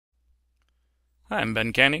Hi, I'm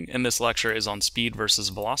Ben Canning, and this lecture is on speed versus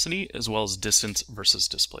velocity, as well as distance versus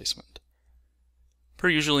displacement. Per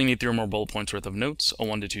usual, you need 3 or more bullet points worth of notes, a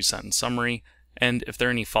 1 to 2 sentence summary, and if there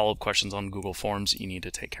are any follow-up questions on Google Forms, you need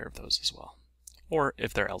to take care of those as well. Or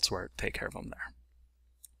if they're elsewhere, take care of them there.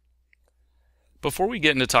 Before we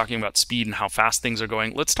get into talking about speed and how fast things are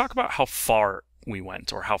going, let's talk about how far we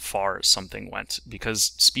went, or how far something went,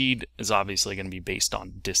 because speed is obviously going to be based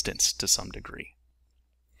on distance to some degree.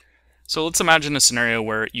 So let's imagine a scenario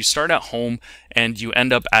where you start at home and you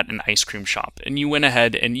end up at an ice cream shop, and you went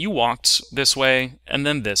ahead and you walked this way and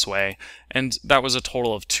then this way, and that was a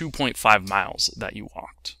total of 2.5 miles that you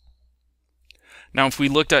walked. Now, if we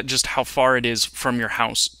looked at just how far it is from your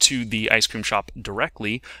house to the ice cream shop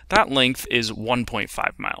directly, that length is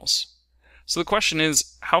 1.5 miles. So the question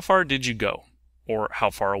is, how far did you go? Or how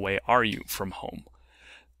far away are you from home?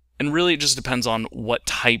 And really, it just depends on what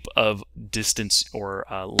type of distance or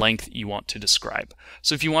length you want to describe.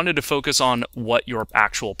 So if you wanted to focus on what your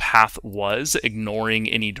actual path was, ignoring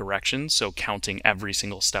any directions, so counting every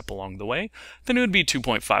single step along the way, then it would be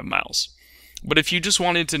 2.5 miles. But if you just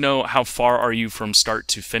wanted to know how far are you from start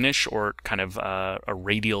to finish, or kind of a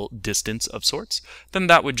radial distance of sorts, then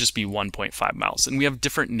that would just be 1.5 miles. And we have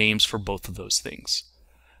different names for both of those things.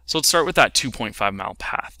 So let's start with that 2.5 mile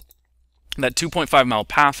path. That 2.5 mile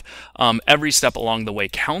path, every step along the way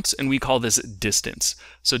counts, and we call this distance.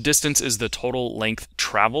 So distance is the total length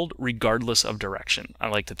traveled regardless of direction. I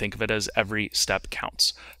like to think of it as every step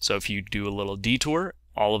counts. So if you do a little detour,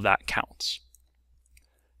 all of that counts.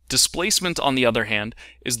 Displacement, on the other hand,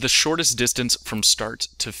 is the shortest distance from start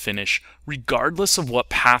to finish, regardless of what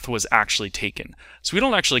path was actually taken. So we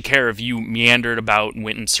don't actually care if you meandered about and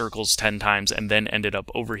went in circles 10 times and then ended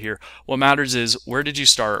up over here. What matters is, where did you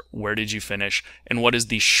start, where did you finish, and what is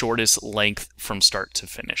the shortest length from start to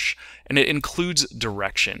finish. And it includes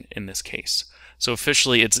direction in this case. So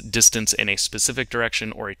officially, it's distance in a specific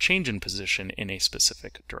direction or a change in position in a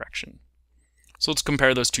specific direction. So let's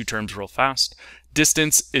compare those two terms real fast.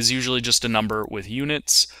 Distance is usually just a number with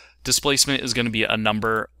units. Displacement is going to be a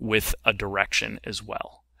number with a direction as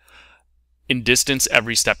well. In distance,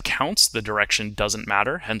 every step counts. The direction doesn't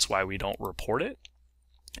matter, hence why we don't report it.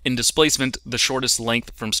 In displacement, the shortest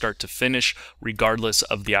length from start to finish, regardless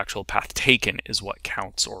of the actual path taken, is what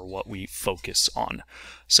counts, or what we focus on.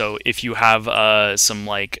 So if you have some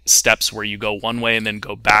steps where you go one way and then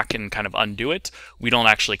go back and kind of undo it, we don't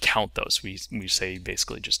actually count those. We say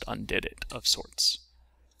basically just undid it of sorts.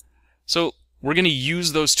 So we're going to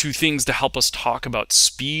use those two things to help us talk about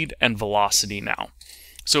speed and velocity now.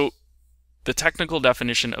 So the technical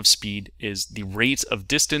definition of speed is the rate of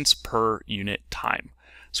distance per unit time.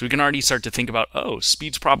 So we can already start to think about, oh,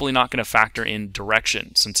 speed's probably not going to factor in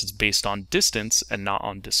direction, since it's based on distance and not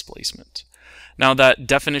on displacement. Now, that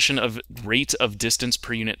definition of rate of distance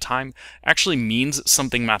per unit time actually means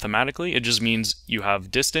something mathematically. It just means you have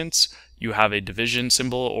distance, you have a division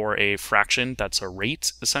symbol or a fraction, that's a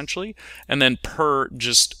rate essentially, and then per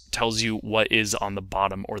just tells you what is on the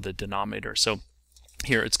bottom, or the denominator. So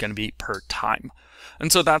here it's going to be per time. And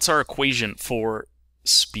so that's our equation for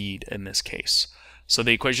speed in this case. So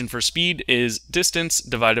the equation for speed is distance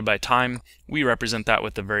divided by time. We represent that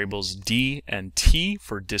with the variables d and t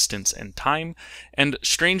for distance and time. And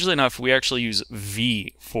strangely enough, we actually use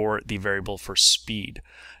v for the variable for speed.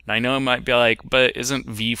 Now I know it might be like, but isn't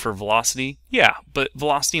v for velocity? Yeah, but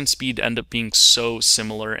velocity and speed end up being so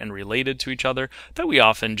similar and related to each other that we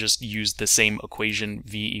often just use the same equation,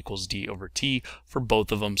 v equals d over t, for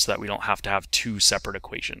both of them, so that we don't have to have two separate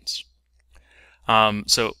equations.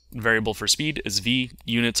 So variable for speed is v,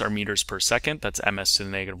 units are meters per second, that's ms to the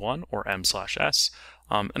 -1, or m/s,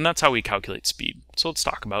 and that's how we calculate speed. So let's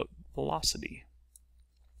talk about velocity.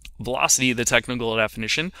 Velocity, the technical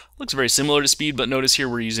definition, looks very similar to speed, but notice here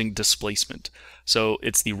we're using displacement. So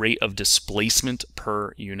it's the rate of displacement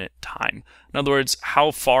per unit time. In other words,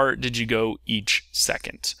 how far did you go each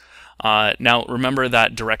second? Now remember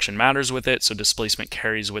that direction matters with it, so displacement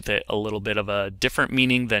carries with it a little bit of a different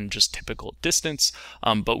meaning than just typical distance,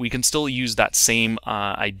 but we can still use that same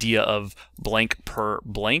idea of blank per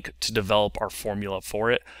blank to develop our formula for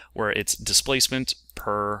it, where it's displacement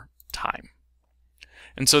per time.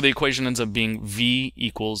 And so the equation ends up being v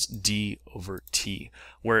equals d over t,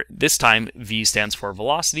 where this time v stands for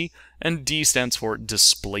velocity and d stands for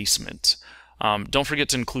displacement. Don't forget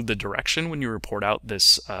to include the direction when you report out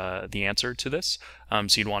this the answer to this.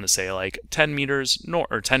 So you'd want to say like 10 meters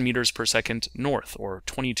north, or 10 meters per second north, or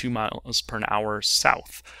 22 miles per hour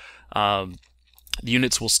south. The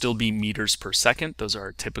units will still be meters per second. Those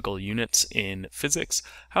are typical units in physics.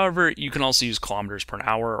 However, you can also use kilometers per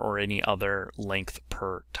hour or any other length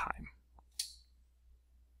per time.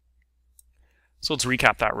 So let's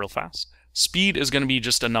recap that real fast. Speed is going to be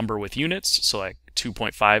just a number with units, so like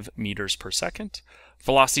 2.5 meters per second.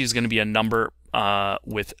 Velocity is going to be a number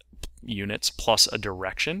with units plus a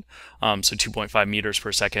direction, so 2.5 meters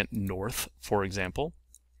per second north, for example.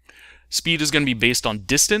 Speed is going to be based on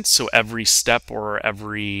distance, so every step or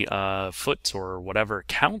every foot or whatever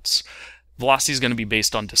counts. Velocity is going to be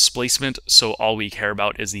based on displacement, so all we care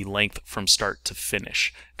about is the length from start to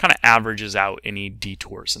finish. Kind of averages out any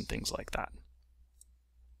detours and things like that.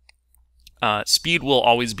 Speed will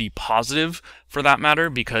always be positive for that matter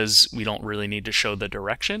because we don't really need to show the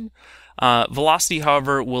direction. Velocity,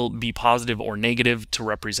 however, will be positive or negative to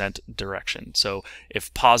represent direction. So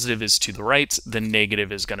if positive is to the right, then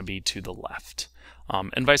negative is going to be to the left,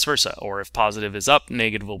 and vice versa. Or if positive is up,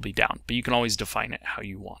 negative will be down. But you can always define it how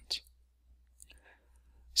you want.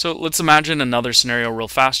 So let's imagine another scenario real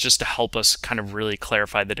fast just to help us kind of really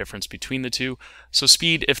clarify the difference between the two. So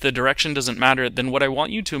speed, if the direction doesn't matter, then what I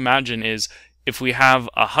want you to imagine is if we have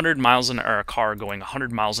 100 miles an hour, a car going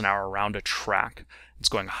 100 miles an hour around a track, it's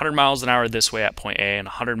going 100 miles an hour this way at point A and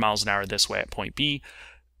 100 miles an hour this way at point B.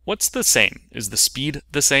 What's the same? Is the speed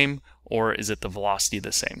the same, or is it the velocity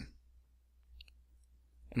the same?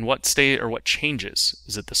 And what changes?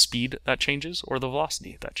 Is it the speed that changes or the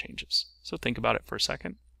velocity that changes? So think about it for a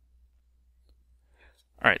second.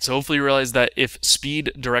 All right, so hopefully you realize that if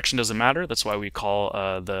speed direction doesn't matter, that's why we call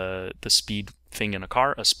the speed thing in a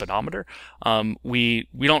car a speedometer. We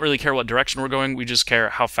don't really care what direction we're going, we just care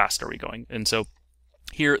how fast are we going. And so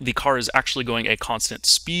here the car is actually going a constant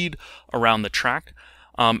speed around the track.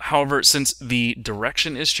 However, since the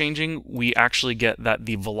direction is changing, we actually get that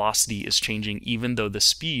the velocity is changing even though the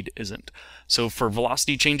speed isn't. So for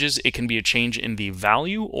velocity changes, it can be a change in the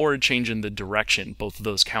value or a change in the direction. Both of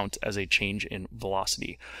those count as a change in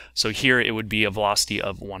velocity. So here it would be a velocity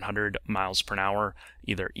of 100 miles per hour,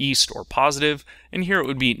 either east or positive, and here it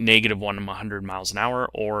would be negative 100 miles an hour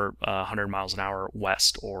or 100 miles an hour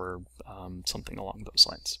west or something along those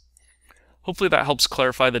lines. Hopefully that helps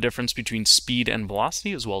clarify the difference between speed and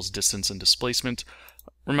velocity as well as distance and displacement.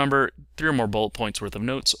 Remember, 3 or more bullet points worth of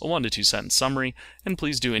notes, a 1 to 2 sentence summary, and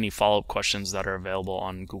please do any follow-up questions that are available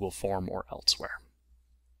on Google Form or elsewhere.